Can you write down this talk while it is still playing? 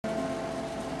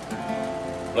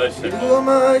Bless him. You are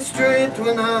my strength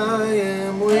when I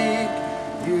am weak.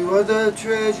 You are the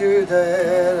treasure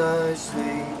that I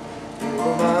seek. You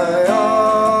are my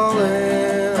all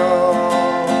in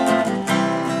all.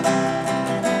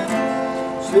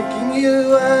 Seeking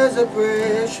you as a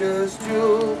precious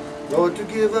jewel, Lord, to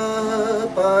give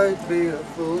up I'd be a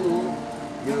fool.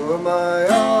 You are my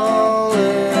all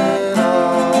in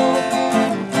all.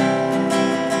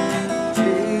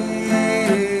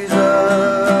 Jesus,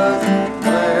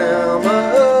 Lamb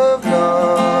of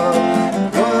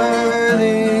God, worthy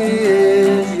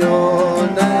is your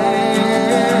name.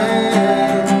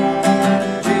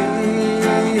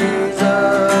 Jesus,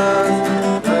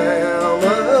 Lamb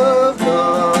of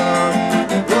God,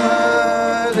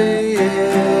 worthy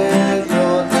is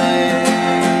your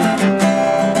name.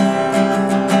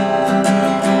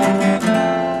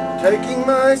 Taking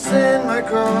my sin, my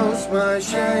cross, my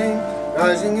shame,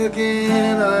 rising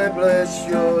again, I bless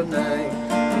your name.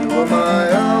 You are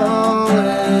my all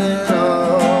in all.